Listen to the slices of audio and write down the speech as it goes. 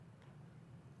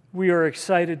we are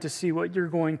excited to see what you're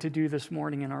going to do this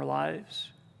morning in our lives.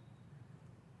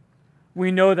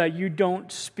 We know that you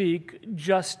don't speak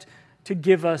just to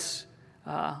give us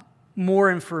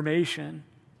more information,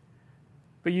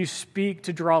 but you speak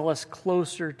to draw us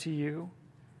closer to you,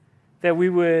 that we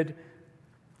would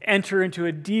enter into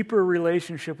a deeper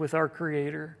relationship with our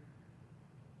Creator.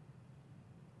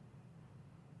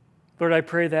 Lord, I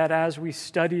pray that as we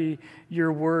study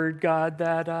your word, God,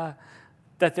 that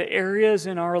the areas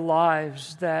in our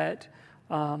lives that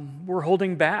we're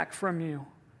holding back from you,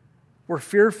 we're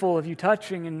fearful of you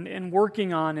touching and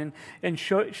working on and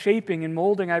shaping and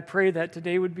molding, I pray that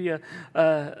today would be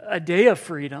a day of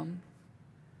freedom,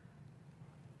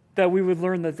 that we would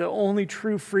learn that the only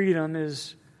true freedom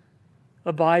is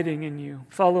abiding in you,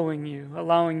 following you,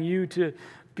 allowing you to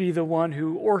be the one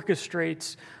who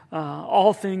orchestrates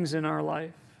all things in our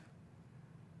life.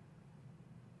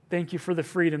 Thank you for the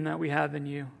freedom that we have in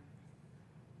you,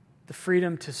 the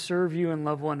freedom to serve you and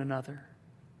love one another,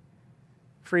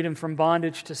 freedom from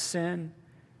bondage to sin,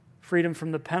 freedom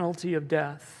from the penalty of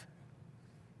death,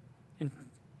 and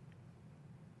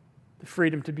the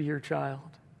freedom to be your child.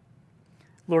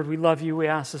 Lord, we love you. We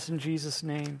ask this in Jesus'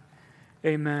 name.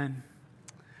 Amen.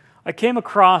 I came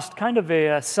across kind of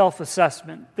a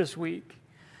self-assessment this week,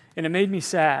 and it made me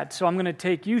sad, so I'm going to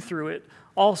take you through it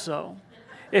also.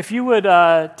 If you would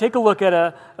take a look at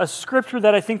a scripture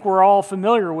that I think we're all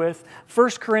familiar with, 1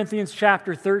 Corinthians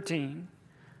chapter 13. You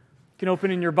can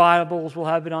open in your Bibles. We'll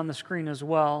have it on the screen as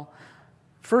well.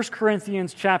 1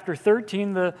 Corinthians chapter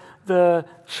 13, the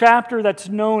chapter that's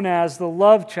known as the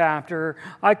love chapter.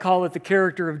 I call it the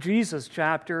character of Jesus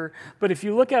chapter. But if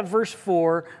you look at verse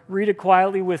 4, read it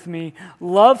quietly with me.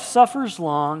 Love suffers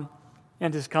long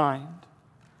and is kind.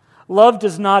 Love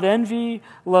does not envy,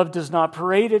 love does not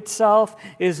parade itself,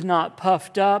 is not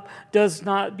puffed up, does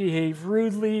not behave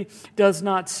rudely, does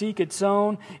not seek its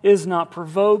own, is not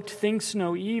provoked, thinks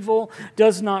no evil,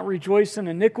 does not rejoice in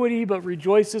iniquity, but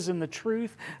rejoices in the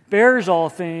truth, bears all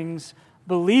things,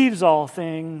 believes all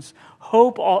things,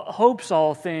 hopes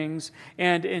all things,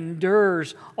 and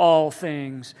endures all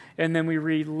things. And then we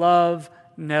read, love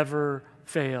never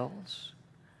fails.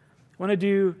 I want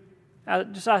to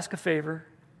just ask a favor.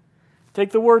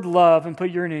 Take the word love and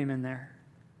put your name in there.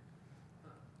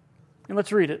 And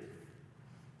let's read it.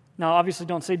 Now, obviously,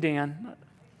 don't say Dan.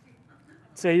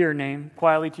 Say your name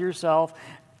quietly to yourself.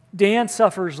 Dan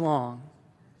suffers long.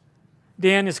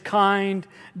 Dan is kind.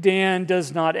 Dan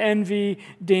does not envy.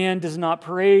 Dan does not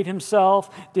parade himself.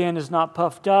 Dan is not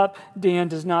puffed up. Dan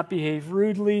does not behave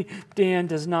rudely. Dan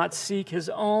does not seek his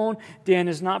own. Dan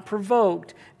is not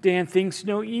provoked. Dan thinks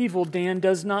no evil. Dan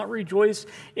does not rejoice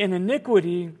in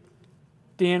iniquity.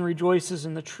 Dan rejoices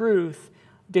in the truth.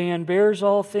 Dan bears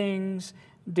all things.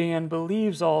 Dan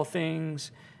believes all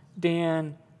things.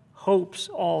 Dan hopes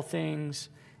all things.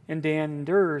 And Dan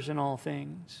endures in all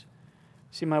things.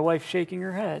 See my wife shaking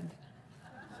her head.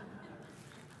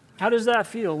 How does that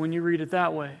feel when you read it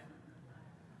that way?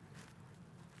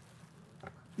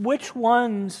 Which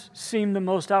ones seem the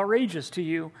most outrageous to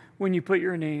you when you put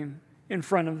your name in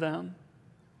front of them?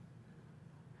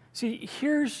 See,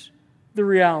 here's the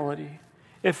reality.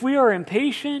 If we are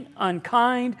impatient,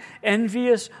 unkind,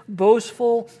 envious,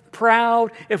 boastful,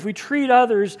 proud, if we treat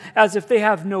others as if they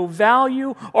have no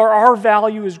value or our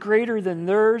value is greater than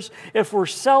theirs, if we're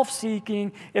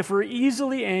self-seeking, if we're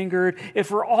easily angered,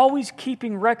 if we're always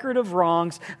keeping record of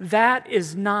wrongs, that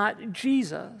is not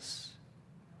Jesus.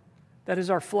 That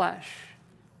is our flesh.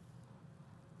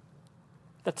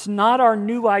 That's not our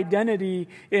new identity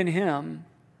in Him.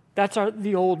 That's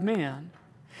the old man.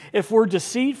 If we're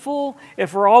deceitful,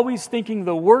 if we're always thinking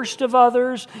the worst of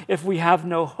others, if we have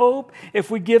no hope, if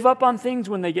we give up on things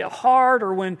when they get hard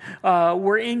or when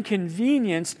we're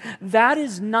inconvenienced, that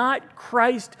is not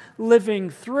Christ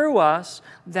living through us.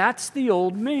 That's the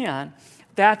old man.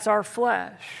 That's our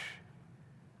flesh.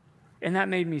 And that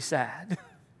made me sad.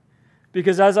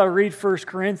 Because as I read 1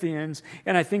 Corinthians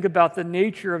and I think about the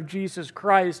nature of Jesus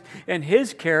Christ and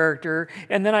His character,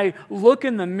 and then I look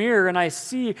in the mirror and I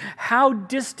see how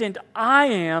distant I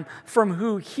am from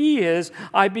who He is,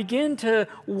 I begin to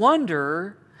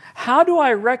wonder, how do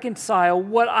I reconcile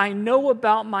what I know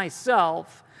about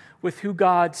myself with who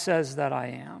God says that I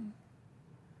am?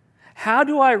 How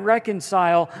do I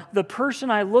reconcile the person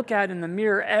I look at in the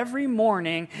mirror every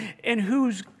morning and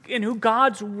who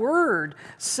God's Word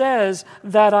says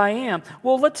that I am?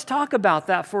 Well, let's talk about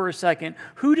that for a second.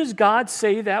 Who does God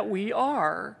say that we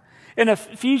are? In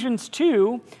Ephesians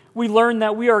 2, we learn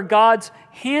that we are God's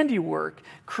handiwork,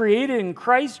 created in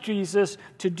Christ Jesus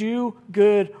to do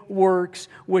good works,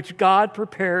 which God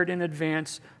prepared in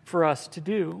advance for us to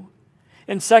do.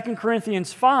 In 2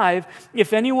 Corinthians 5,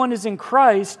 if anyone is in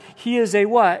Christ, he is a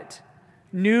what?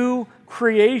 New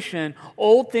creation.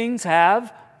 Old things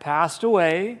have passed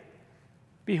away.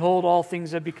 Behold, all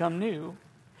things have become new.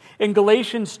 In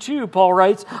Galatians 2, Paul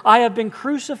writes, I have been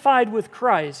crucified with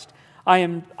Christ.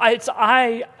 I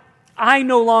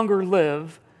no longer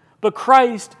live, but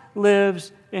Christ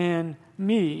lives in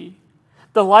me.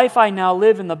 The life I now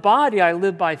live in the body, I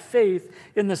live by faith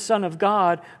in the Son of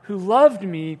God who loved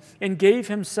me and gave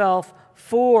himself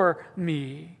for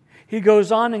me. He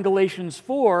goes on in Galatians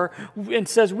 4 and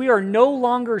says, we are no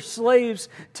longer slaves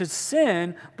to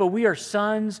sin, but we are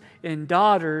sons and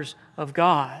daughters of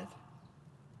God.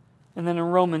 And then in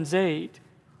Romans 8,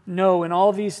 no, in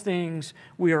all these things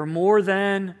we are more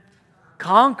than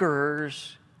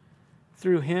conquerors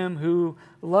through him who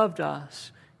loved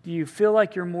us. Do you feel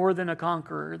like you're more than a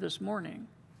conqueror this morning?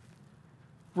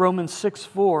 Romans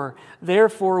 6:4,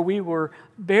 therefore we were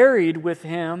buried with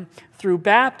him through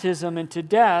baptism into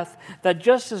death, that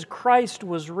just as Christ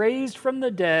was raised from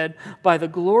the dead by the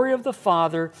glory of the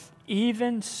Father,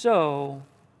 even so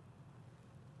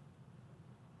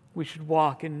we should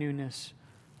walk in newness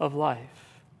of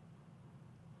life.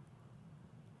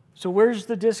 So where's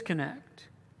the disconnect?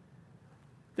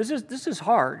 This is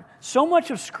hard. So much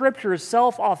of Scripture is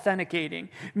self-authenticating,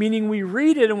 meaning we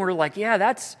read it and we're like, yeah,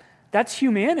 that's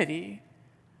humanity.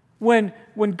 When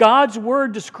God's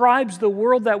Word describes the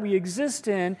world that we exist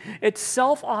in, it's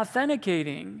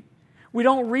self-authenticating. We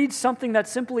don't read something that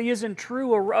simply isn't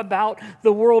true about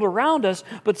the world around us,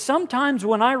 but sometimes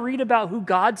when I read about who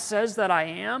God says that I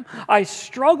am, I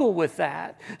struggle with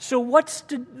that. So what's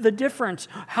the difference?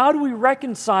 How do we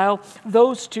reconcile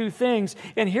those two things?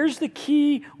 And here's the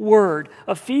key word,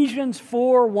 Ephesians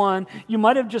 4:1. You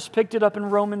might have just picked it up in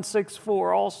Romans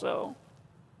 6:4 also.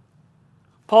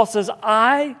 Paul says,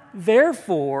 I,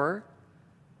 therefore,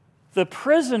 the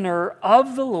prisoner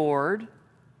of the Lord,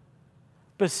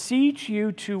 beseech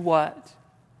you to what?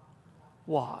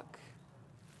 Walk.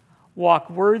 Walk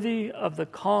worthy of the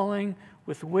calling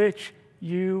with which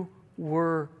you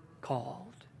were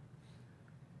called.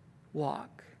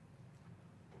 Walk.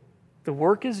 The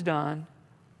work is done.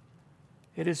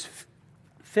 It is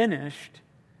finished.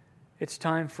 It's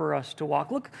time for us to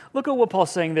walk. Look at what Paul's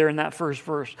saying there in that first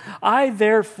verse. I,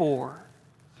 therefore,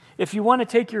 if you want to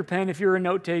take your pen, if you're a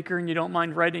note taker and you don't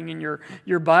mind writing in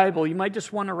your Bible, you might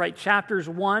just want to write chapters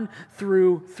 1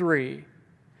 through 3.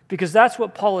 Because that's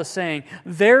what Paul is saying.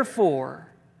 Therefore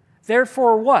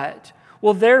what?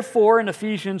 Well, therefore in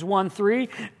Ephesians 1:3,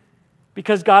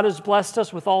 because God has blessed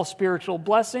us with all spiritual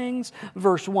blessings.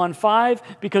 Verse 1:5,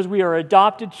 because we are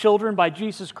adopted children by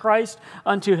Jesus Christ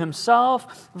unto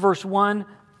himself.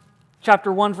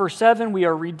 Chapter 1, verse 7, we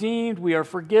are redeemed, we are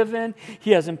forgiven.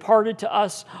 He has imparted to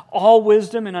us all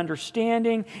wisdom and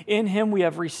understanding. In him we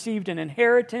have received an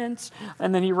inheritance.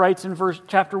 And then he writes in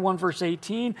chapter 1, verse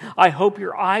 18, I hope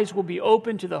your eyes will be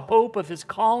open to the hope of his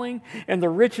calling and the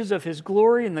riches of his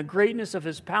glory and the greatness of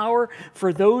his power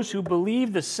for those who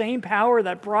believe the same power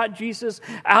that brought Jesus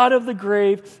out of the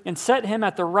grave and set him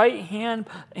at the right hand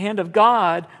of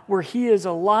God where he is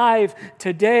alive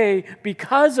today.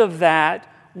 Because of that,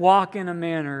 walk in a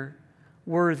manner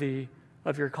worthy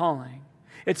of your calling.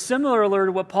 It's similar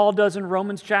to what Paul does in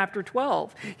Romans chapter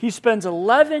 12. He spends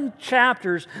 11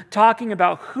 chapters talking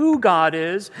about who God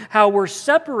is, how we're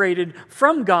separated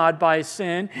from God by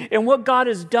sin, and what God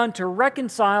has done to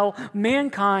reconcile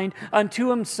mankind unto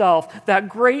himself, that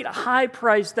great high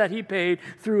price that he paid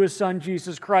through his Son,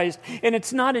 Jesus Christ. And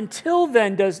it's not until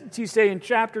then, does he say in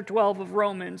chapter 12 of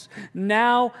Romans,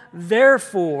 now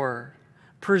therefore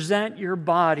present your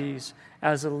bodies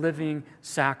as a living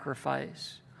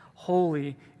sacrifice,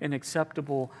 holy and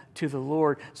acceptable to the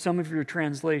Lord. Some of your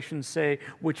translations say,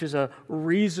 which is a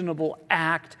reasonable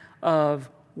act of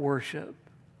worship.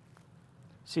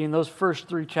 See, in those first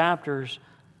 3 chapters,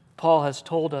 Paul has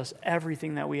told us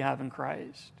everything that we have in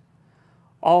Christ.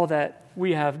 All that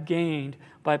we have gained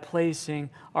by placing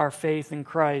our faith in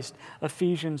Christ.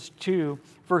 Ephesians 2,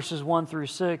 verses 1 through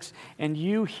 6, and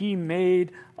you he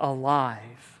made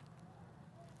alive.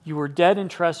 You were dead in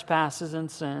trespasses and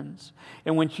sins,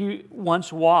 and when you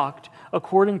once walked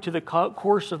according to the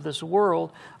course of this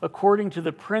world, according to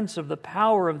the prince of the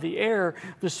power of the air,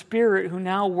 the spirit who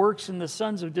now works in the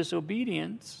sons of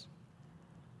disobedience,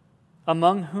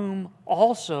 among whom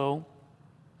also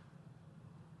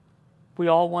we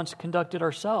all once conducted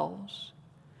ourselves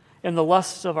in the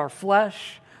lusts of our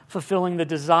flesh, fulfilling the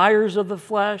desires of the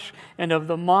flesh and of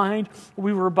the mind.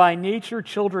 We were by nature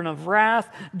children of wrath,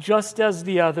 just as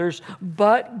the others.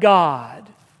 But God,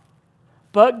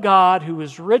 But God, who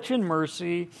is rich in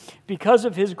mercy, because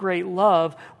of his great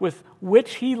love with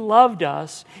which he loved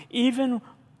us, even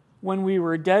when we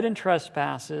were dead in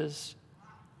trespasses,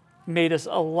 made us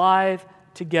alive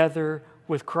together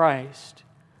with Christ.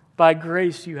 By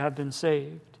grace you have been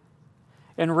saved,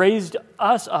 and raised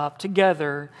us up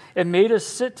together and made us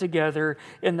sit together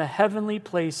in the heavenly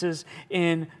places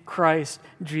in Christ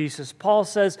Jesus. Paul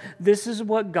says, this is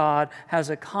what God has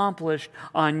accomplished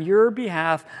on your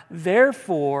behalf.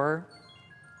 Therefore,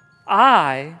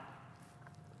 I,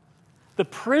 the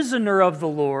prisoner of the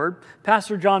Lord,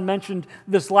 Pastor John mentioned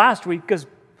this last week because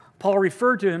Paul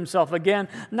referred to himself again.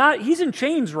 He's in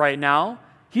chains right now.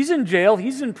 He's in jail.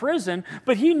 He's in prison.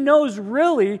 But he knows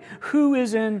really who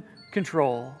is in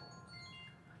control.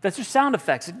 That's just sound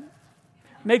effects. It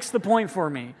makes the point for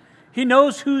me. He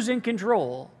knows who's in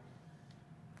control.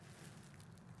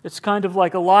 It's kind of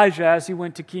like Elijah as he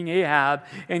went to King Ahab,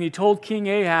 and he told King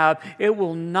Ahab, it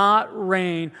will not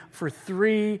rain for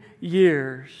 3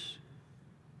 years.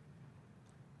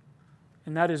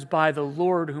 And that is by the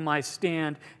Lord whom I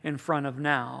stand in front of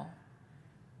now.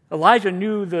 Elijah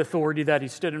knew the authority that he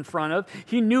stood in front of.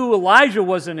 He knew Elijah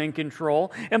wasn't in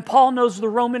control. And Paul knows the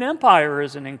Roman Empire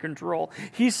isn't in control.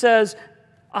 He says,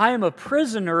 I am a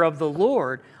prisoner of the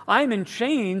Lord. I am in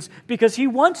chains because he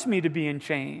wants me to be in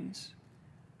chains.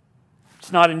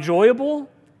 It's not enjoyable.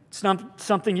 It's not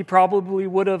something he probably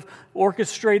would have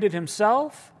orchestrated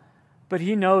himself. But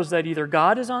he knows that either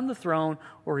God is on the throne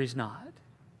or he's not.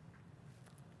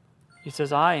 He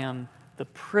says, I am the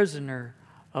prisoner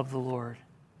of the Lord.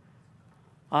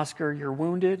 Oscar, you're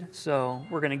wounded, so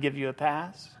we're going to give you a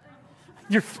pass.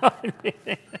 You're fine.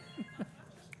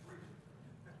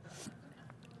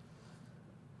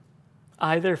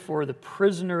 I, therefore, the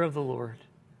prisoner of the Lord.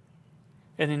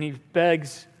 And then he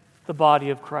begs the body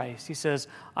of Christ. He says,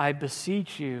 I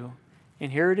beseech you, and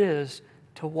here it is,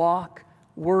 to walk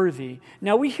worthy.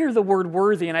 Now, we hear the word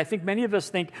worthy, and I think many of us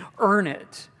think earn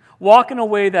it. Walk in a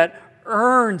way that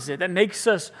earns it, that makes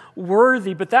us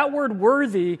worthy. But that word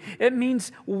worthy, it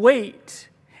means weight.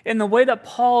 In the way that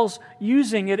Paul's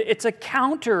using it, it's a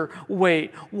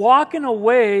counterweight. Walk in a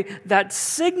way that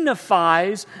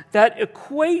signifies, that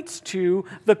equates to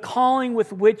the calling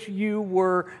with which you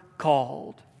were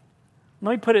called.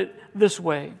 Let me put it this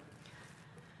way.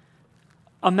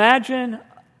 Imagine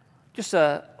just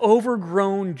an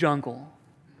overgrown jungle.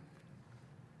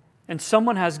 And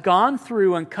someone has gone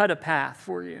through and cut a path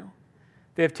for you.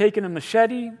 They have taken a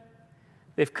machete,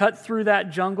 they've cut through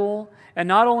that jungle, and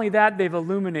not only that, they've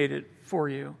illuminated for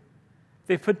you.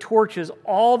 They've put torches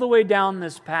all the way down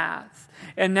this path.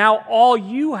 And now all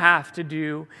you have to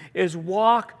do is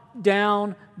walk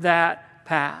down that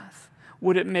path.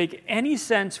 Would it make any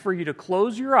sense for you to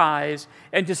close your eyes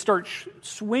and to start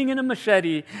swinging a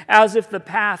machete as if the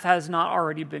path has not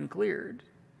already been cleared?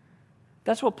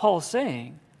 That's what Paul's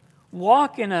saying.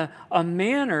 Walk in a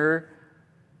manner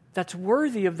that's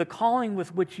worthy of the calling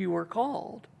with which you are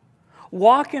called.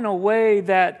 Walk in a way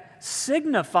that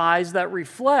signifies, that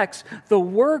reflects the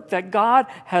work that God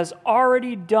has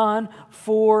already done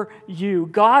for you.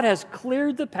 God has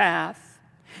cleared the path.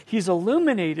 He's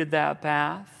illuminated that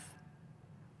path.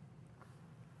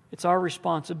 It's our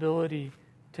responsibility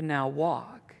to now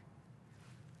walk.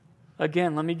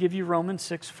 Again, let me give you Romans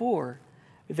 6:4.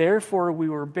 Therefore, we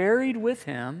were buried with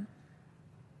him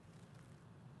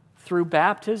through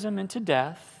baptism into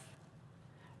death,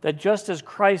 that just as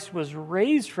Christ was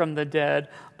raised from the dead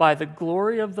by the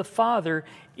glory of the Father,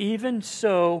 even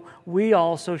so we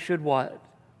also should what?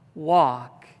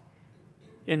 Walk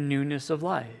in newness of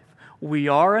life. We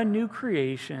are a new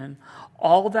creation.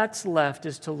 All that's left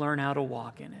is to learn how to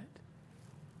walk in it,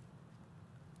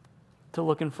 to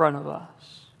look in front of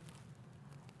us,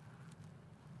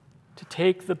 to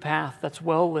take the path that's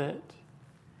well lit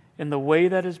in the way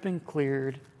that has been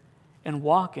cleared and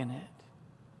walk in it.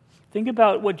 Think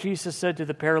about what Jesus said to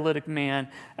the paralytic man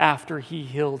after he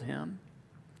healed him.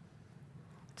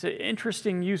 It's an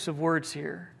interesting use of words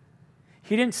here.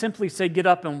 He didn't simply say, get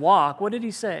up and walk. What did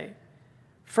he say?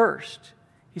 First,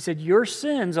 he said, your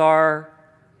sins are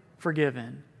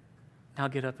forgiven. Now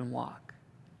get up and walk.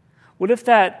 What if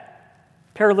that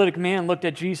paralytic man looked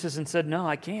at Jesus and said, no,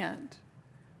 I can't.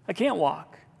 I can't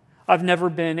walk. I've never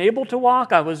been able to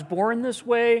walk. I was born this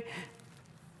way.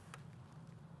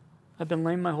 I've been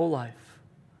lame my whole life.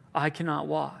 I cannot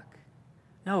walk.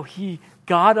 No, he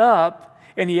got up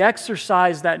and he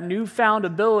exercised that newfound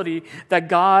ability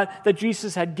that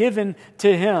Jesus had given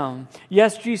to him.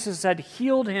 Yes, Jesus had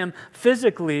healed him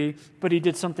physically, but he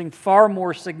did something far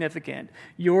more significant.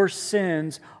 Your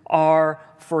sins are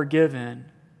forgiven.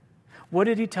 What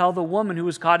did he tell the woman who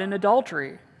was caught in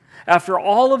adultery? After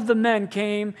all of the men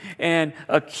came and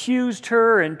accused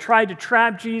her and tried to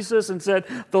trap Jesus and said,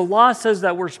 the law says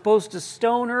that we're supposed to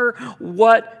stone her,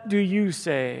 what do you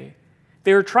say?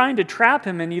 They were trying to trap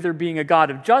him in either being a God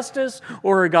of justice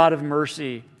or a God of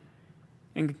mercy.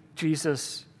 And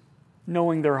Jesus,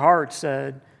 knowing their hearts,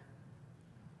 said,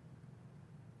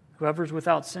 whoever's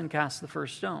without sin casts the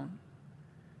first stone.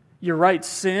 You're right,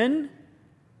 sin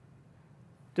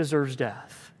deserves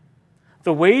death.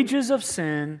 The wages of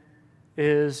sin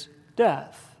is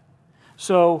death.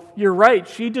 So you're right,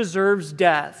 she deserves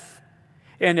death.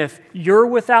 And if you're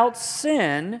without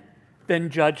sin, then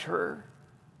judge her.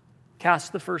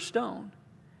 Cast the first stone.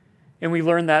 And we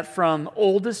learn that from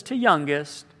oldest to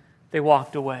youngest, they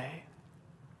walked away.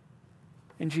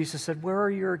 And Jesus said, where are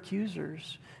your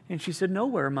accusers? And she said,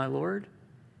 nowhere, my Lord.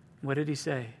 What did he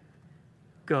say?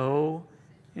 Go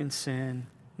and sin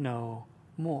no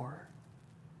more.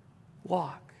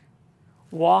 Walk.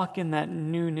 Walk in that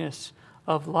newness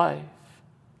of life.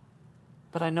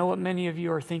 But I know what many of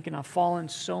you are thinking. I've fallen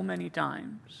so many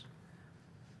times.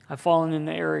 I've fallen in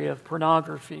the area of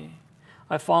pornography.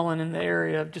 I've fallen in the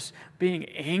area of just being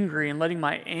angry and letting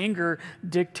my anger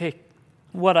dictate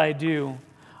what I do.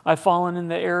 I've fallen in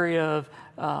the area of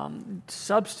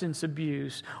substance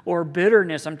abuse or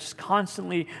bitterness. I'm just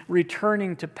constantly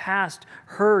returning to past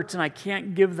hurts and I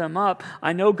can't give them up.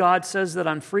 I know God says that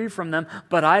I'm free from them,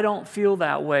 but I don't feel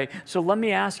that way. So let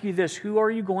me ask you this. Who are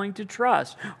you going to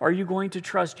trust? Are you going to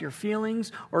trust your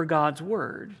feelings or God's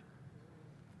word?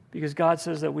 Because God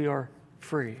says that we are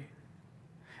free.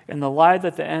 And the lie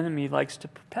that the enemy likes to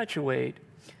perpetuate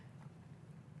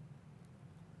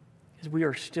is we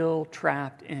are still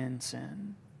trapped in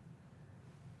sin.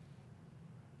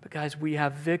 But guys, we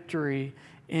have victory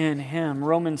in Him.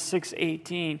 Romans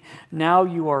 6:18, now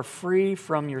you are free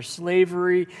from your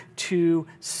slavery to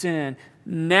sin.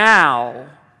 Now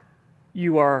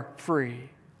you are free.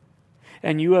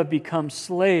 And you have become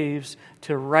slaves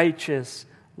to righteous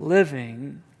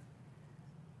living.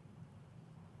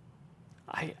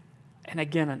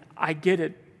 I get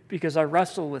it because I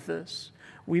wrestle with this.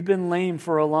 We've been lame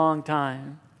for a long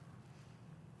time.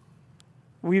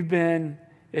 We've been,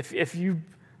 if you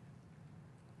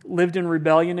lived in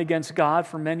rebellion against God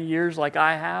for many years like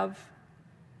I have,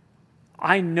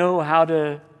 I know how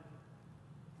to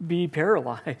be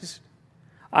paralyzed.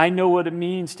 I know what it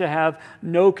means to have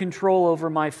no control over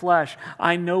my flesh.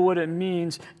 I know what it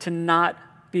means to not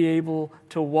be able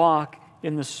to walk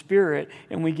in the Spirit,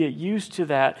 and we get used to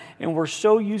that, and we're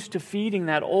so used to feeding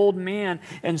that old man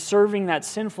and serving that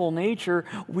sinful nature,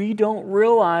 we don't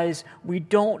realize we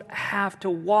don't have to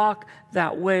walk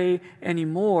that way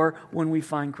anymore when we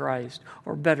find Christ,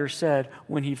 or better said,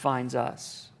 when He finds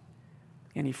us,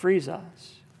 and He frees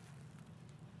us.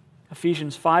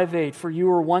 Ephesians 5:8, for you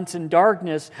were once in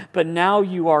darkness, but now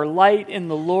you are light in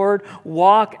the Lord.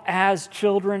 Walk as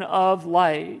children of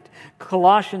light.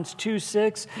 Colossians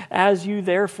 2:6, as you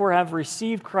therefore have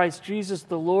received Christ Jesus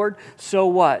the Lord, so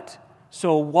what?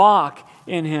 So walk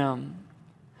in Him.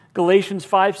 Galatians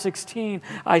 5:16,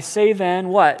 I say then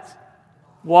what?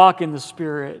 Walk in the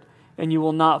Spirit, and you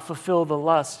will not fulfill the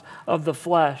lust of the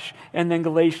flesh. And then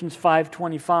Galatians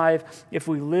 5:25, if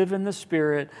we live in the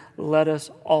Spirit, let us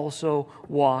also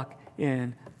walk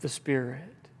in the Spirit.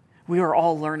 We are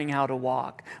all learning how to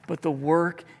walk, but the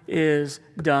work is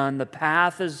done. The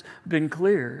path has been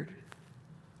cleared.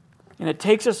 And it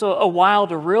takes us a while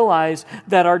to realize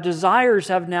that our desires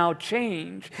have now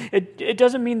changed. It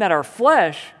doesn't mean that our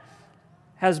flesh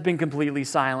has been completely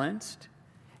silenced.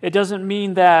 It doesn't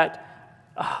mean that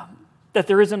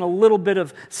there isn't a little bit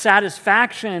of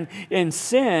satisfaction in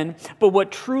sin, but what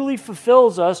truly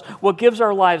fulfills us, what gives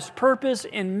our lives purpose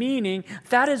and meaning,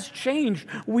 that has changed.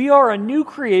 We are a new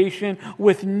creation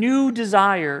with new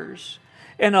desires.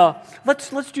 And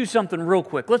let's do something real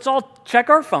quick. Let's all check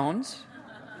our phones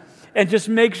and just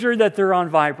make sure that they're on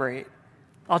vibrate.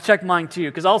 I'll check mine too,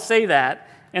 because I'll say that,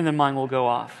 and then mine will go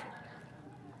off.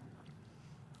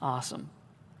 Awesome.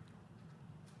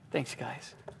 Thanks,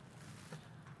 guys.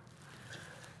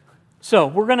 So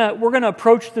we're gonna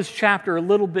approach this chapter a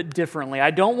little bit differently.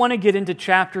 I don't want to get into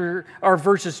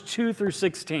verses 2 through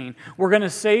 16. We're going to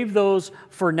save those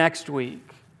for next week.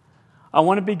 I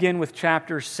want to begin with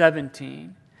chapter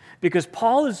 17 because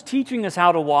Paul is teaching us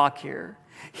how to walk here.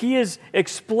 He is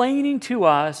explaining to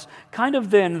us kind of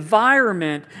the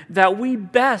environment that we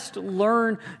best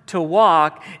learn to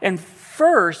walk. And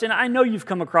first, and I know you've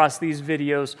come across these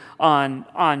videos on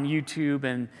YouTube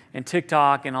and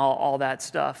TikTok and all that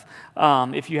stuff.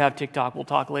 If you have TikTok, we'll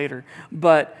talk later.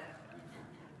 But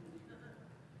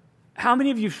How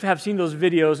many of you have seen those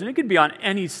videos, and it could be on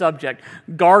any subject,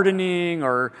 gardening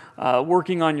or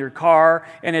working on your car,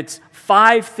 and it's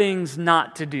 5 things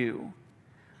not to do.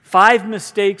 5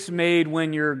 mistakes made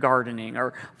when you're gardening,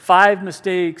 or 5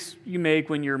 mistakes you make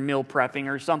when you're meal prepping,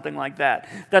 or something like that.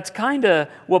 That's kind of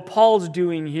what Paul's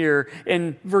doing here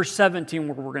in verse 17,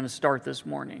 where we're going to start this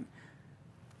morning.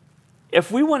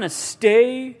 If we want to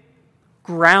stay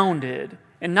grounded,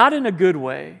 and not in a good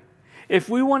way, if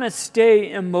we want to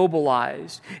stay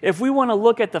immobilized, if we want to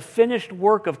look at the finished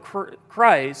work of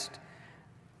Christ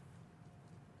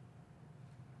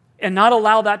and not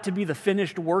allow that to be the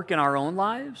finished work in our own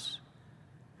lives,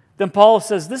 then Paul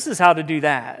says this is how to do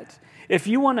that. If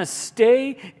you want to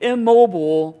stay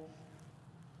immobile,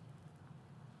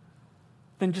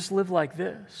 then just live like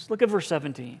this. Look at verse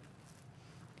 17.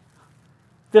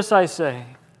 This I say,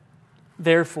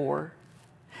 therefore,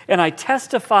 and I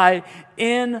testify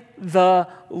in the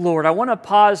Lord. I want to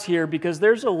pause here because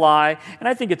there's a lie, and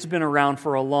I think it's been around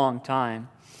for a long time.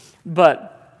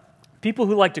 But people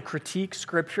who like to critique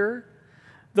Scripture,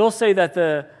 they'll say that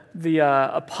the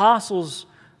apostles,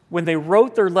 when they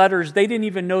wrote their letters, they didn't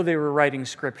even know they were writing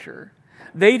Scripture.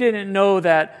 They didn't know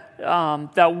that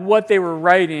what they were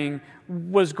writing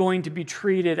was going to be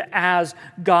treated as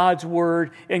God's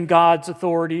word and God's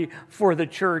authority for the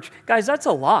church. Guys, that's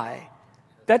a lie.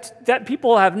 That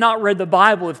people have not read the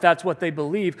Bible if that's what they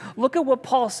believe. Look at what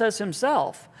Paul says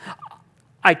himself.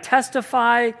 I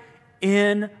testify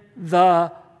in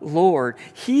the Lord.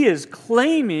 He is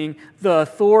claiming the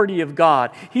authority of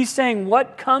God. He's saying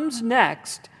what comes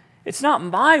next, it's not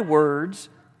my words,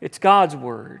 it's God's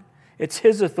word. It's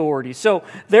His authority. So,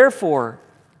 therefore,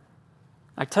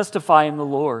 I testify in the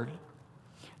Lord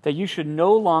that you should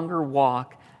no longer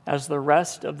walk as the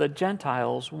rest of the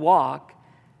Gentiles walk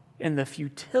in the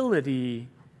futility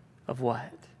of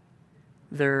what?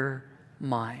 Their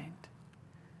mind.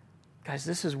 Guys,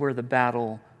 this is where the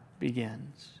battle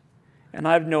begins. And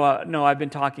I've been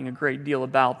talking a great deal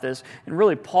about this, and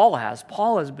really Paul has.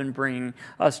 Paul has been bringing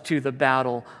us to the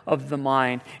battle of the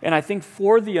mind. And I think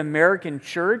for the American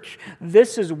church,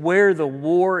 this is where the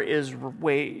war is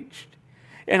waged.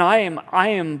 And I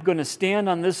am going to stand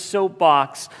on this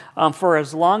soapbox for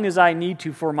as long as I need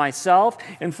to for myself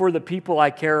and for the people I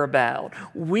care about.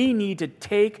 We need to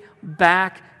take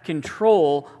back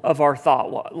control of our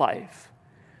thought life.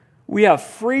 We have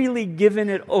freely given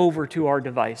it over to our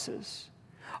devices.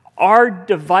 Our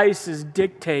devices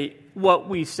dictate what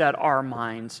we set our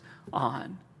minds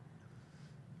on.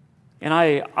 And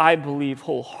I believe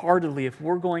wholeheartedly if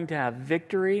we're going to have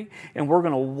victory and we're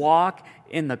going to walk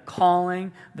in the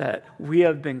calling that we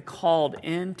have been called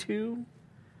into,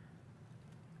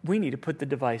 we need to put the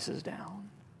devices down.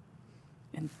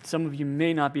 And some of you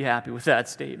may not be happy with that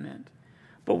statement,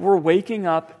 but we're waking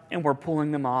up and we're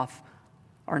pulling them off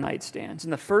our nightstands.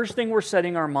 And the first thing we're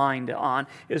setting our mind on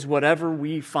is whatever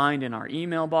we find in our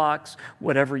email box,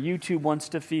 whatever YouTube wants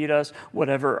to feed us,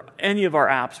 whatever any of our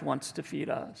apps wants to feed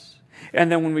us.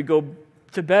 And then when we go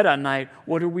to bed at night,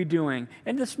 what are we doing?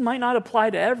 And this might not apply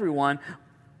to everyone,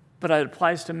 but it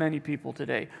applies to many people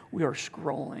today. We are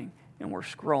scrolling, and we're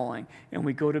scrolling, and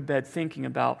we go to bed thinking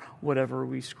about whatever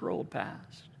we scrolled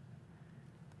past.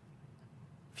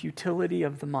 Futility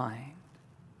of the mind.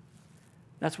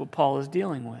 That's what Paul is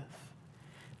dealing with.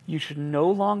 You should no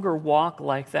longer walk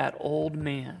like that old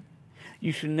man.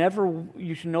 You should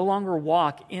no longer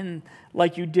walk in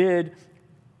like you did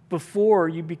before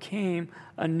you became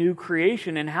a new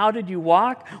creation. And how did you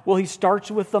walk? Well, he starts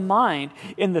with the mind,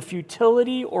 in the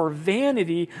futility or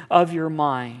vanity of your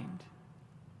mind.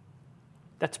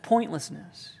 That's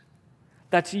pointlessness.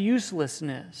 That's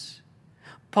uselessness.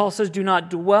 Paul says, do not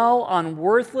dwell on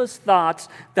worthless thoughts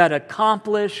that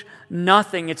accomplish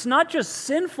nothing. It's not just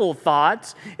sinful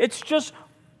thoughts, it's just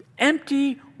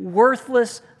empty,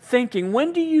 worthless thinking.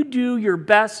 When do you do your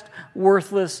best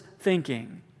worthless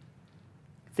thinking?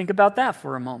 Think about that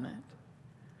for a moment.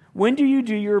 When do you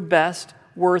do your best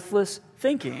worthless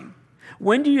thinking?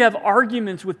 When do you have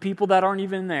arguments with people that aren't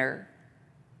even there?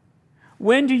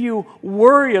 When do you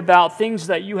worry about things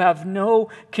that you have no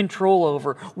control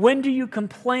over? When do you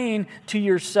complain to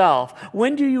yourself?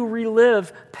 When do you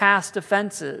relive past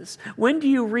offenses? When do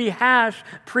you rehash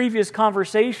previous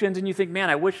conversations and you think,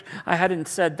 man, I wish I hadn't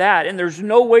said that, and there's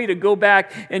no way to go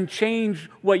back and change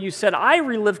what you said? I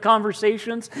relive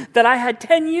conversations that I had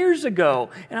 10 years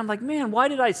ago, and I'm like, man, why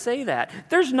did I say that?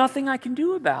 There's nothing I can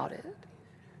do about it.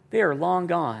 They are long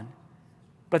gone.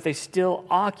 But they still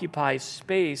occupy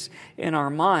space in our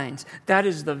minds. That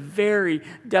is the very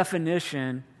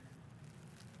definition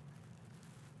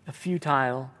of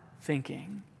futile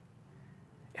thinking.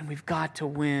 And we've got to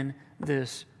win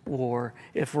this war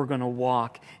if we're going to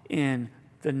walk in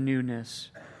the newness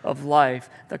of life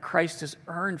that Christ has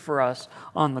earned for us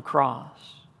on the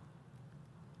cross.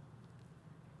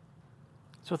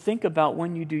 So think about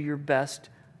when you do your best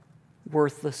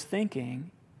worthless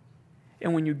thinking,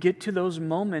 and when you get to those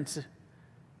moments,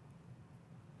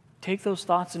 take those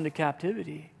thoughts into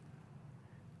captivity.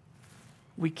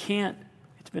 We can't,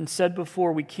 it's been said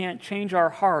before, we can't change our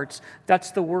hearts.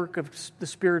 That's the work of the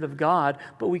Spirit of God,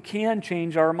 but we can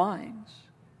change our minds.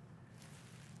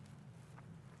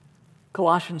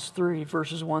 Colossians 3,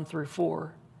 verses 1 through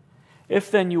 4.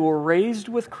 If then you were raised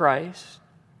with Christ,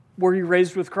 were you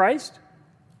raised with Christ?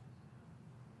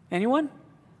 Anyone?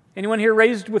 Anyone here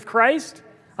raised with Christ?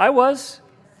 I was.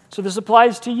 So this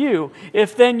applies to you.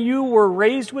 If then you were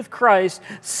raised with Christ,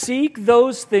 seek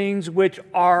those things which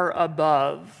are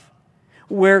above,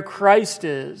 where Christ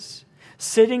is,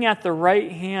 sitting at the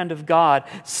right hand of God.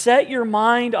 Set your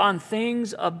mind on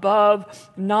things above,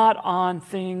 not on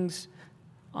things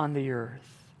on the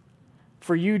earth.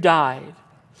 For you died,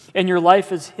 and your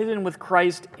life is hidden with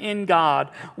Christ in God.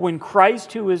 When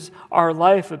Christ, who is our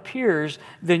life, appears,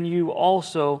 then you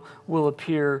also will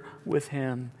appear with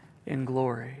Him in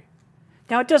glory.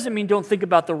 Now, it doesn't mean don't think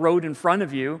about the road in front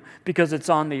of you because it's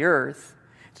on the earth.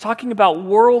 It's talking about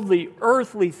worldly,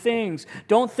 earthly things.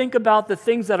 Don't think about the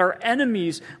things that our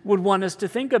enemies would want us to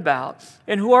think about.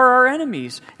 And who are our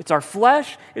enemies? It's our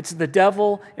flesh, it's the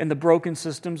devil, and the broken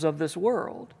systems of this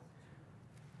world.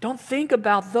 Don't think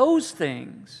about those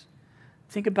things.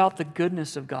 Think about the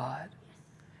goodness of God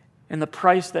and the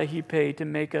price that He paid to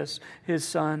make us His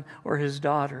son or His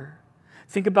daughter.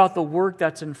 Think about the work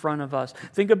that's in front of us.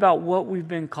 Think about what we've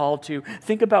been called to.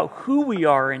 Think about who we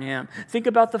are in Him. Think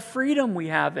about the freedom we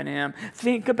have in Him.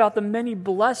 Think about the many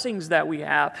blessings that we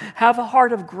have. Have a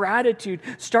heart of gratitude.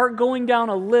 Start going down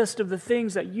a list of the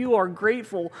things that you are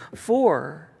grateful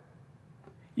for.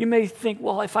 You may think,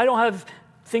 well, if I don't have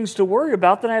things to worry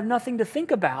about, then I have nothing to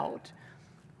think about.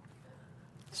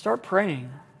 Start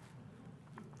praying.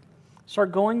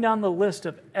 Start going down the list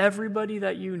of everybody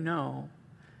that you know.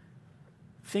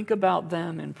 Think about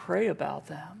them and pray about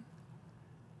them.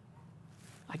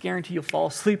 I guarantee you'll fall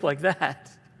asleep like that.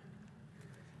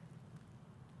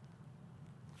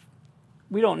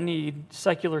 We don't need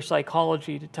secular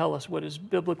psychology to tell us what is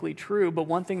biblically true, but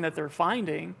one thing that they're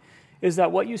finding is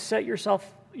that what you set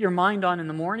your mind on in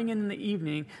the morning and in the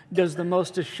evening does the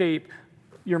most to shape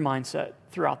your mindset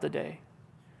throughout the day.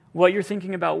 What you're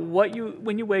thinking about,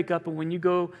 when you wake up and when you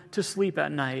go to sleep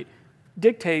at night,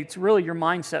 dictates really your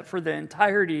mindset for the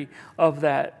entirety of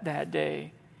that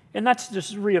day. And that's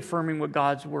just reaffirming what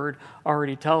God's Word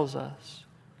already tells us.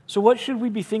 So what should we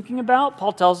be thinking about?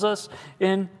 Paul tells us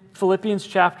in Philippians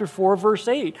chapter 4, verse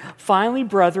 8, finally,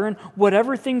 brethren,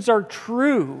 whatever things are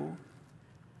true.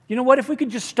 You know what? If we could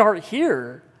just start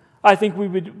here, I think we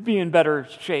would be in better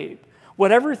shape.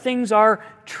 Whatever things are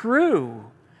true,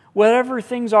 whatever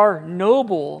things are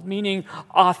noble, meaning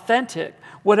authentic,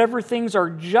 whatever things are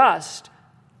just,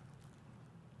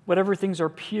 whatever things are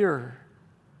pure,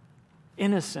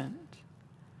 innocent,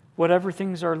 whatever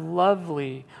things are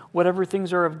lovely, whatever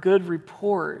things are of good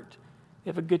report, you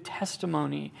have a good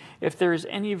testimony, if there is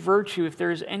any virtue, if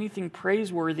there is anything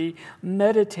praiseworthy,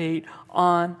 meditate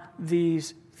on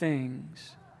these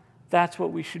things. That's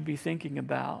what we should be thinking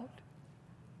about.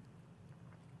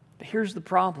 But here's the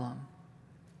problem.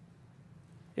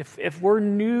 If we're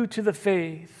new to the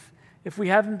faith, if we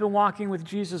haven't been walking with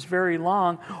Jesus very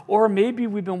long, or maybe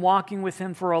we've been walking with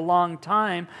Him for a long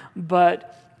time,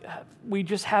 but we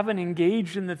just haven't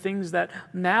engaged in the things that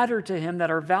matter to Him,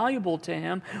 that are valuable to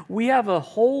Him, we have a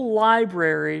whole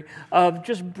library of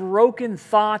just broken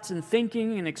thoughts and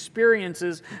thinking and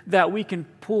experiences that we can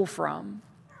pull from.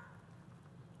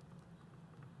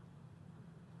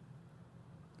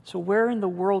 So where in the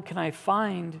world can I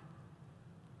find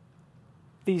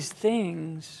these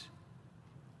things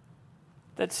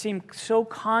that seem so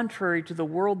contrary to the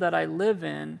world that I live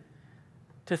in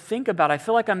to think about? I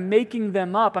feel like I'm making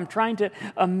them up. I'm trying to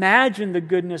imagine the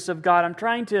goodness of God. I'm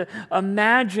trying to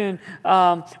imagine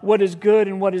what is good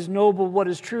and what is noble, what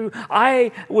is true.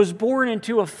 I was born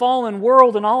into a fallen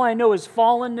world, and all I know is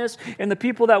fallenness, and the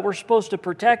people that were supposed to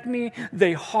protect me,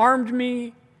 they harmed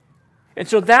me. And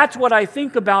so that's what I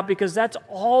think about because that's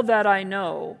all that I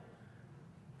know.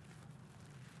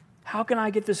 How can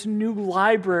I get this new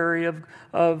library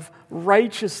of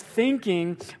righteous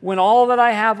thinking when all that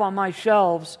I have on my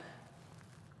shelves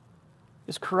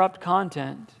is corrupt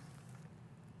content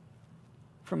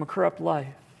from a corrupt life?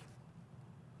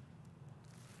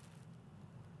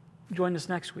 Join us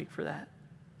next week for that.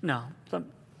 No. It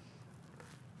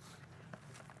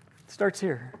starts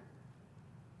here.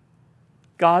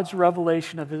 God's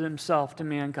revelation of himself to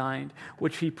mankind,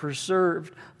 which he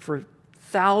preserved for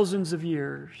thousands of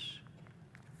years.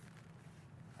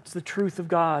 It's the truth of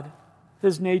God,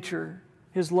 his nature,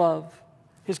 his love,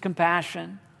 his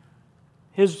compassion,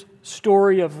 his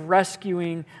story of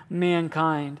rescuing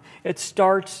mankind. It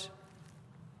starts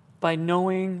by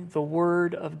knowing the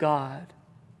Word of God.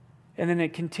 And then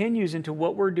it continues into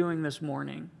what we're doing this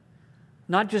morning.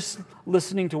 Not just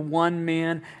listening to one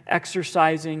man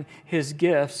exercising his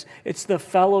gifts. It's the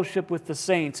fellowship with the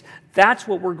saints. That's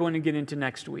what we're going to get into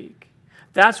next week.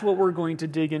 That's what we're going to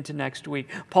dig into next week.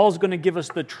 Paul's going to give us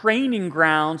the training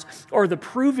grounds or the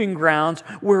proving grounds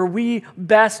where we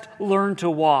best learn to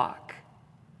walk.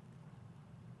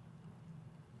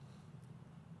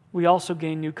 We also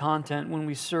gain new content when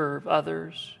we serve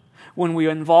others, when we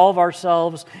involve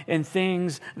ourselves in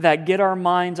things that get our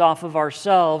minds off of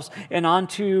ourselves and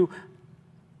onto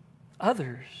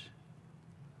others.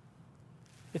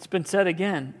 It's been said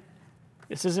again.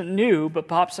 This isn't new, but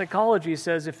pop psychology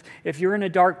says if you're in a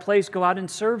dark place, go out and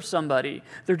serve somebody.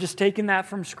 They're just taking that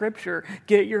from Scripture.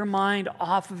 Get your mind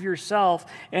off of yourself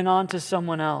and onto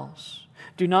someone else.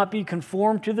 Do not be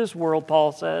conformed to this world,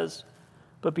 Paul says,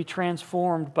 but be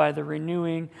transformed by the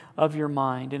renewing of your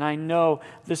mind. And I know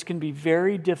this can be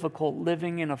very difficult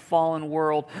living in a fallen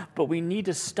world, but we need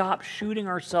to stop shooting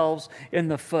ourselves in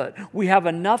the foot. We have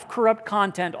enough corrupt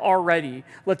content already.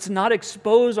 Let's not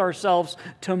expose ourselves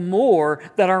to more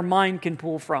that our mind can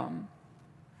pull from.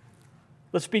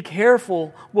 Let's be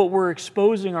careful what we're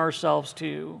exposing ourselves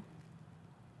to,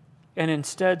 and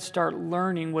instead start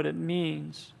learning what it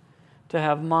means to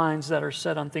have minds that are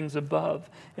set on things above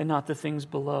and not the things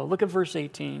below. Look at verse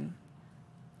 18.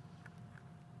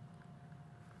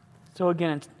 So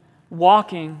again,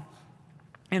 walking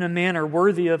in a manner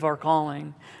worthy of our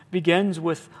calling begins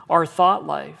with our thought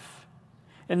life.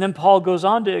 And then Paul goes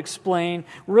on to explain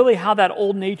really how that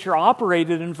old nature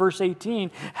operated in verse 18,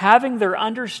 having their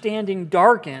understanding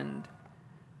darkened.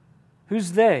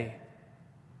 Who's they?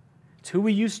 It's who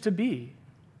we used to be.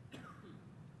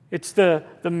 It's the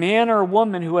man or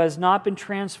woman who has not been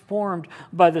transformed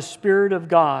by the Spirit of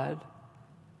God,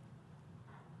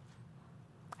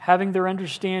 having their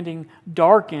understanding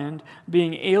darkened,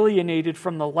 being alienated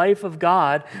from the life of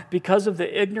God because of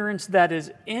the ignorance that is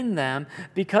in them,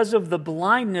 because of the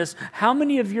blindness. How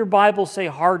many of your Bibles say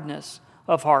hardness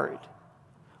of heart?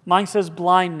 Mine says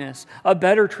blindness. A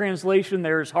better translation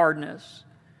there is hardness.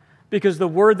 Because the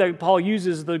word that Paul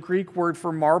uses is the Greek word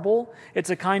for marble. It's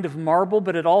a kind of marble,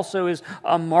 but it also is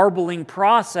a marbling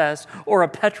process or a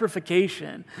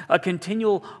petrification, a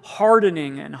continual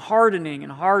hardening and hardening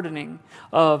and hardening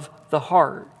of the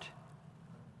heart.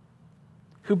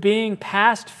 Who being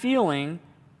past feeling,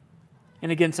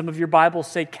 and again, some of your Bibles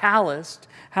say calloused.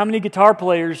 How many guitar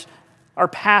players are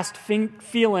past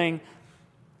feeling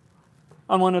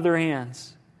on one of their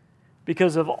hands?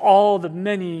 Because of all the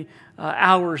many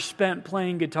hours spent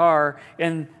playing guitar,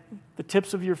 and the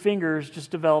tips of your fingers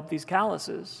just develop these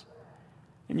calluses.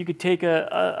 And you could take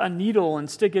a needle and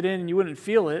stick it in and you wouldn't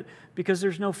feel it because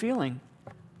there's no feeling.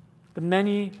 The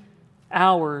many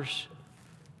hours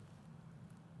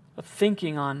of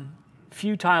thinking on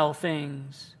futile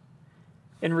things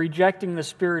and rejecting the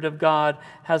Spirit of God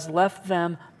has left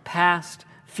them past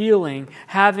feeling,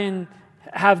 have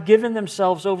given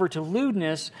themselves over to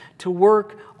lewdness, to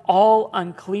work all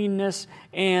uncleanness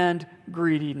and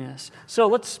greediness. So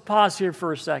let's pause here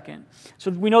for a second. So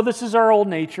we know this is our old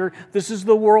nature. This is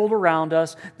the world around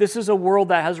us. This is a world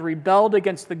that has rebelled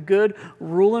against the good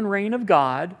rule and reign of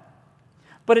God.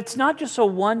 But it's not just a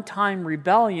one-time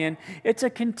rebellion. It's a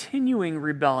continuing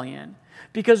rebellion.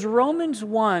 Because Romans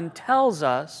 1 tells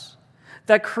us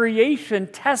that creation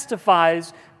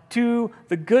testifies to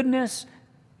the goodness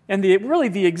and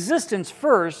the existence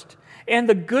first and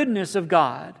the goodness of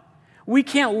God. We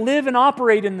can't live and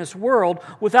operate in this world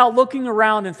without looking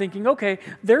around and thinking, okay,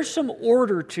 there's some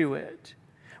order to it.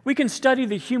 We can study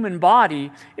the human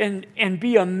body and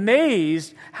be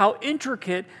amazed how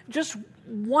intricate just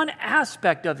one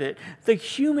aspect of it, the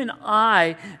human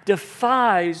eye,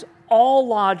 defies all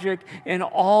logic and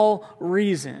all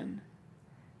reason.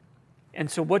 And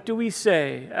so what do we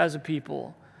say as a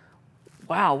people?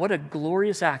 Wow, what a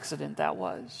glorious accident that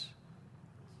was.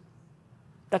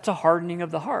 That's a hardening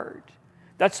of the heart.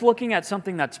 That's looking at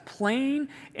something that's plain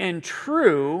and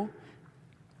true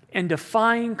and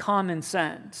defying common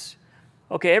sense.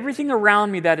 Okay, everything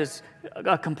around me that is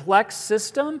a complex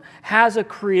system has a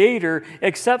creator,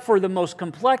 except for the most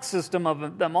complex system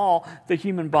of them all, the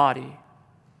human body.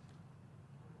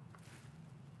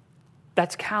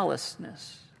 That's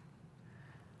callousness.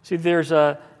 See, there's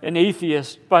an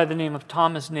atheist by the name of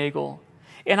Thomas Nagel,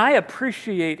 And I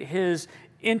appreciate his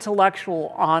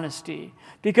intellectual honesty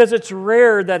because it's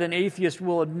rare that an atheist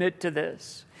will admit to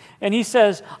this. And he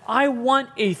says, I want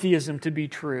atheism to be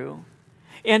true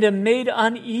and am made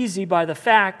uneasy by the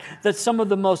fact that some of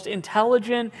the most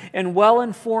intelligent and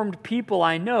well-informed people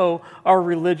I know are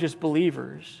religious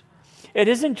believers. It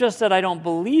isn't just that I don't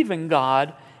believe in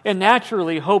God and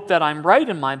naturally hope that I'm right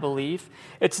in my belief.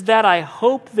 It's that I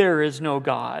hope there is no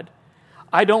God.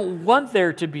 I don't want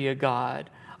there to be a God.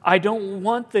 I don't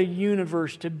want the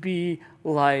universe to be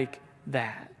like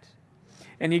that.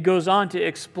 And he goes on to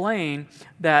explain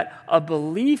that a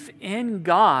belief in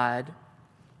God,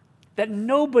 that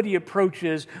nobody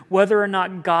approaches whether or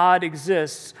not God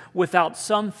exists without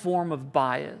some form of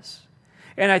bias.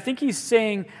 And I think he's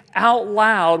saying out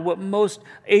loud what most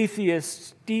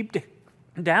atheists deep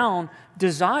down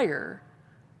desire.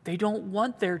 They don't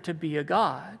want there to be a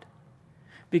God.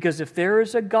 Because if there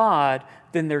is a God,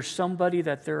 then there's somebody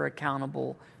that they're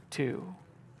accountable to.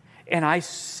 And I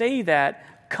say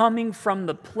that coming from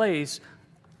the place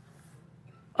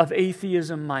of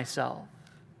atheism myself.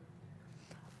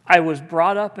 I was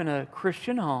brought up in a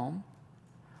Christian home.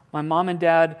 My mom and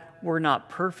dad were not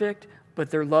perfect, but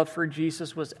their love for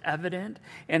Jesus was evident,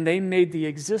 and they made the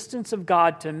existence of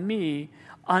God to me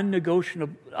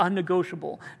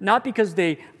unnegotiable. Not because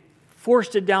they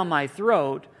forced it down my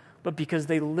throat, but because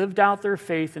they lived out their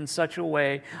faith in such a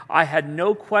way, I had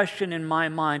no question in my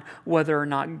mind whether or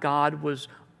not God was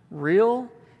real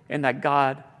and that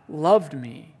God loved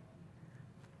me.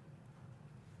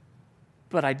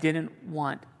 But I didn't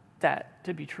want that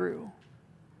to be true.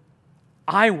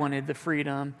 I wanted the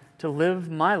freedom to live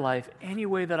my life any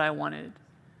way that I wanted.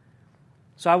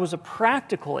 So I was a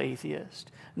practical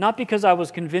atheist, not because I was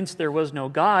convinced there was no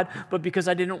God, but because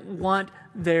I didn't want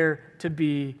there to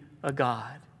be a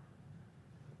God.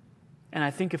 And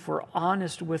I think if we're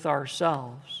honest with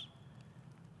ourselves,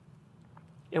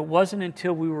 it wasn't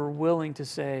until we were willing to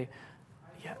say,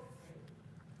 yeah.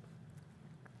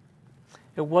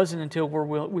 It wasn't until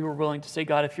we were willing to say,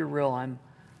 God, if you're real,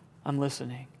 I'm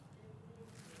listening.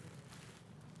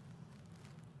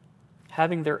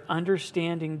 Having their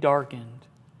understanding darkened,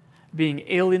 being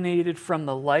alienated from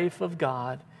the life of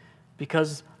God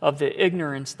because of the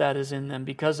ignorance that is in them,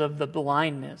 because of the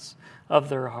blindness of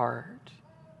their heart.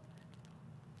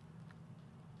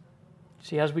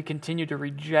 See, as we continue to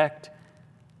reject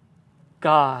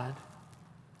God,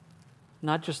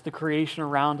 not just the creation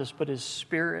around us, but His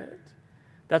Spirit,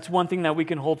 that's one thing that we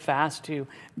can hold fast to.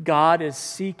 God is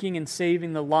seeking and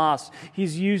saving the lost.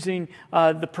 He's using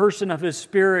the person of His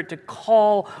Spirit to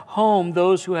call home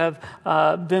those who have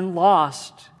been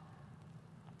lost.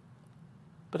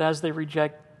 But as they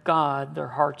reject God, their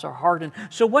hearts are hardened.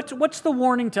 So what's the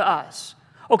warning to us?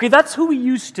 Okay, that's who we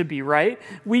used to be, right?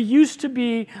 We used to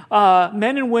be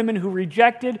men and women who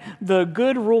rejected the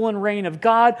good rule and reign of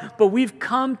God, but we've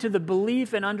come to the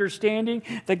belief and understanding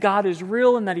that God is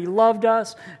real and that He loves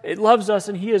us,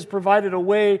 and He has provided a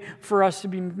way for us to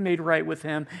be made right with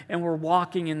Him, and we're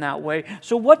walking in that way.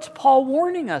 So what's Paul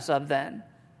warning us of then?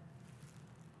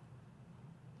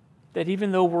 That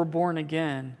even though we're born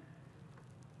again,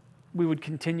 we would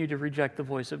continue to reject the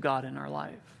voice of God in our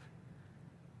life.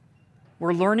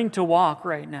 We're learning to walk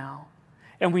right now,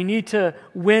 and we need to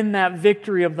win that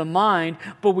victory of the mind,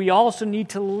 but we also need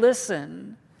to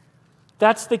listen.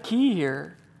 That's the key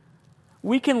here.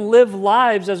 We can live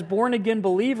lives as born-again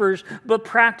believers, but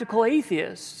practical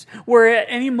atheists, where at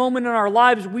any moment in our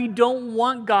lives, we don't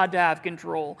want God to have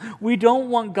control. We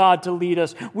don't want God to lead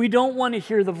us. We don't want to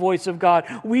hear the voice of God.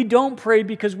 We don't pray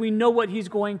because we know what He's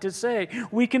going to say.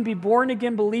 We can be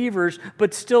born-again believers,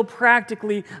 but still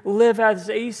practically live as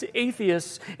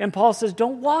atheists. And Paul says,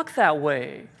 don't walk that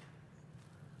way.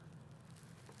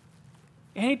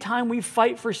 Anytime we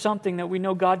fight for something that we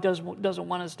know God doesn't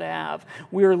want us to have,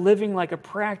 we are living like a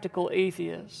practical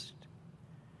atheist.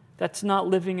 That's not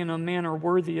living in a manner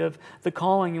worthy of the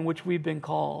calling in which we've been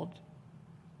called.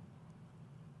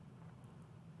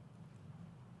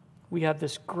 We have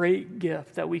this great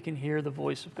gift that we can hear the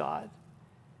voice of God,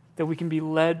 that we can be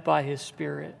led by His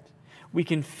Spirit. We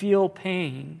can feel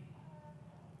pain.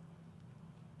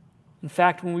 In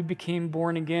fact, when we became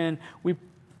born again, we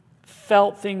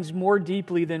felt things more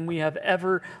deeply than we have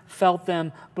ever felt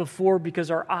them before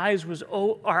because our eyes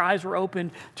were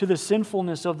opened to the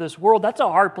sinfulness of this world. That's a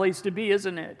hard place to be,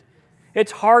 isn't it?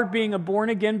 It's hard being a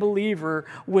born-again believer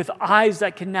with eyes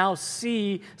that can now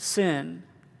see sin.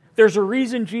 There's a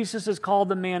reason Jesus is called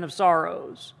the man of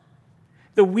sorrows.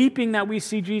 The weeping that we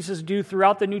see Jesus do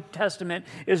throughout the New Testament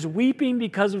is weeping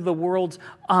because of the world's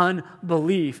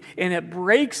unbelief. And it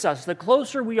breaks us. The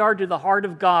closer we are to the heart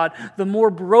of God, the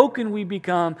more broken we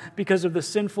become because of the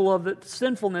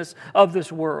sinfulness of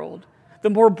this world. The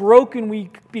more broken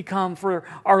we become for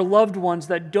our loved ones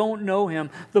that don't know Him,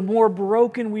 the more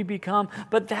broken we become.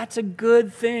 But that's a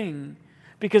good thing,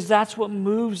 because that's what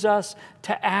moves us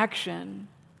to action.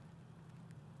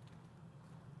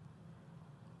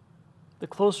 The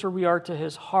closer we are to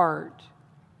His heart,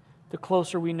 the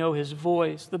closer we know His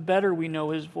voice, the better we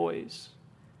know His voice,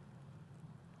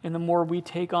 and the more we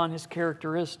take on His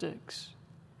characteristics.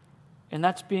 And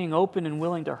that's being open and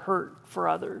willing to hurt for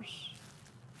others.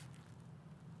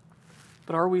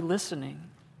 But are we listening?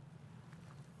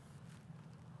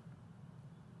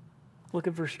 Look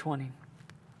at verse 20.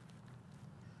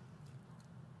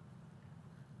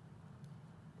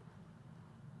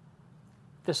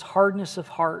 This hardness of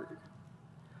heart,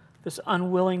 this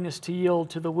unwillingness to yield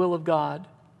to the will of God.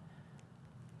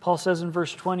 Paul says in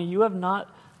verse 20, you have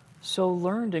not so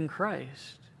learned in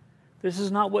Christ. This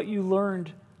is not what you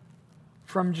learned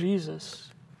from Jesus.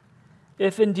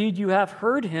 If indeed you have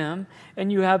heard Him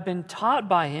and you have been taught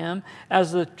by Him,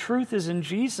 as the truth is in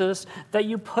Jesus, that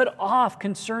you put off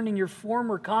concerning your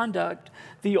former conduct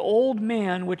the old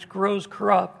man which grows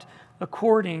corrupt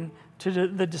according to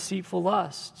the deceitful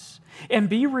lusts. And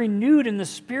be renewed in the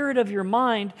spirit of your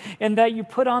mind, and that you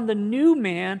put on the new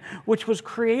man, which was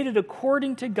created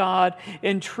according to God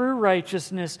in true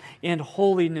righteousness and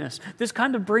holiness. This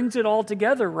kind of brings it all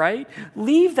together, right?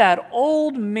 Leave that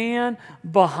old man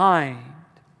behind.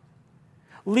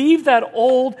 Leave that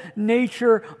old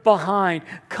nature behind.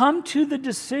 Come to the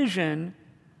decision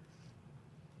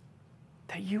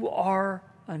that you are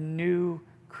a new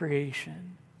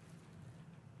creation.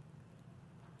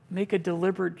 Make a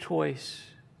deliberate choice,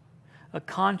 a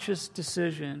conscious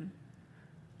decision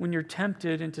when you're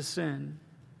tempted into sin,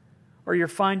 or you're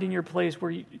finding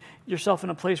yourself in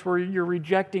a place where you're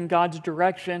rejecting God's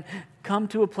direction. Come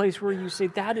to a place where you say,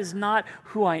 that is not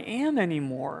who I am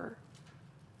anymore.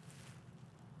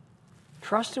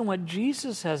 Trust in what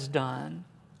Jesus has done.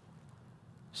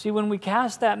 See, when we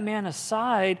cast that man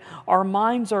aside, our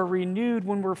minds are renewed.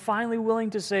 When we're finally willing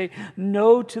to say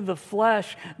no to the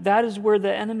flesh, that is where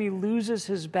the enemy loses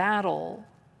his battle.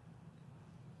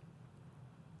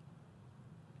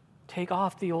 Take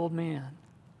off the old man.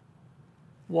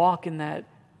 Walk in that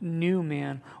new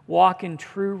man. Walk in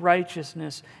true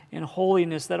righteousness and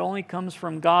holiness that only comes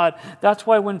from God. That's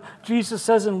why when Jesus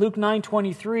says in Luke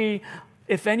 9:23,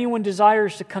 if anyone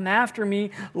desires to come after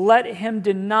me, let him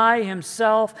deny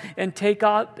himself and take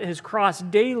up his cross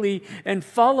daily and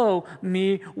follow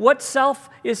me. What self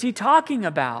is he talking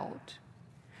about?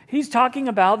 He's talking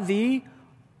about the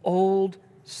old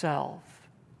self.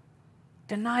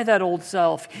 Deny that old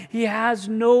self. He has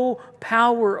no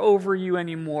power over you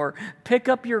anymore. Pick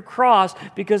up your cross,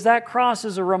 because that cross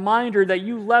is a reminder that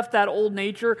you left that old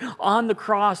nature on the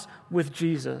cross with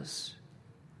Jesus.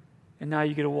 And now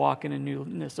you get to walk in a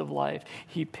newness of life.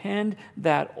 He pinned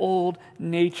that old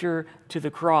nature to the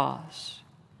cross.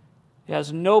 It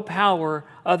has no power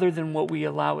other than what we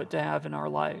allow it to have in our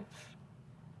life.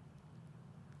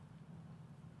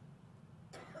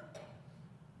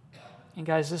 And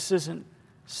guys, this isn't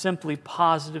simply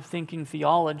positive thinking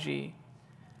theology,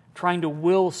 trying to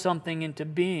will something into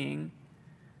being.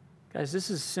 Guys,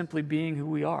 this is simply being who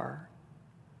we are.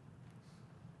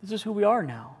 This is who we are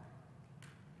now.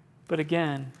 But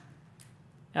again,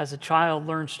 as a child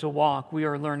learns to walk, we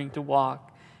are learning to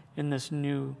walk in this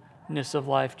newness of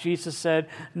life. Jesus said,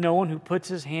 no one who puts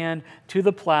his hand to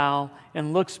the plow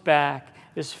and looks back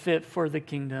is fit for the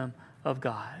kingdom of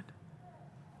God.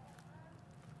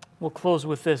 We'll close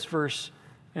with this verse,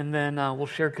 and then we'll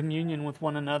share communion with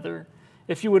one another.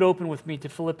 If you would open with me to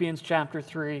Philippians chapter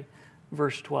 3,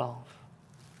 verse 12.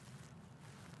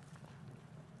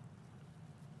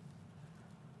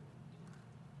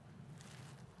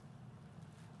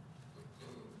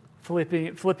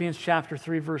 Philippians chapter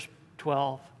 3, verse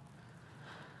 12.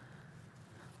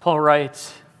 Paul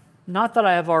writes, not that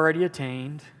I have already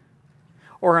attained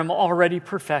or am already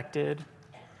perfected,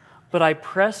 but I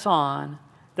press on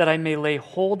that I may lay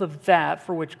hold of that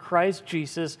for which Christ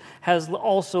Jesus has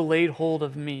also laid hold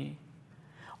of me.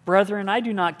 Brethren, I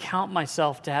do not count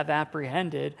myself to have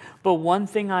apprehended, but one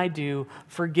thing I do,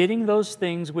 forgetting those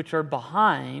things which are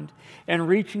behind and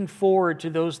reaching forward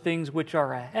to those things which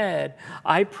are ahead,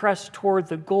 I press toward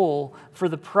the goal for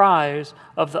the prize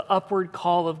of the upward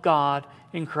call of God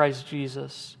in Christ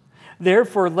Jesus.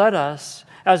 Therefore, let us,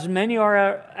 as many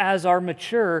as are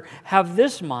mature, have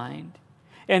this mind.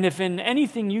 And if in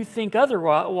anything you think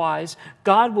otherwise,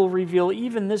 God will reveal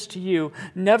even this to you.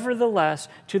 Nevertheless,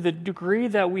 to the degree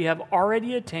that we have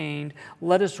already attained,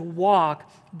 let us walk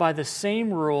by the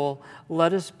same rule.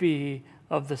 Let us be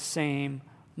of the same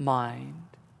mind.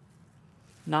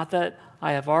 Not that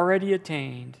I have already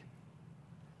attained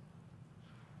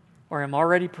or am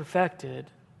already perfected,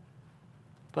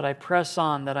 but I press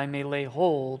on that I may lay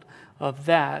hold of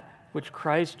that which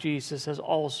Christ Jesus has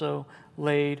also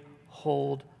laid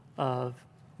hold of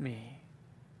me.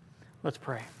 Let's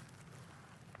pray.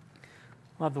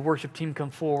 We'll have the worship team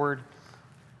come forward.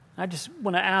 I just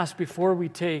want to ask before we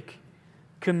take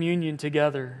communion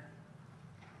together,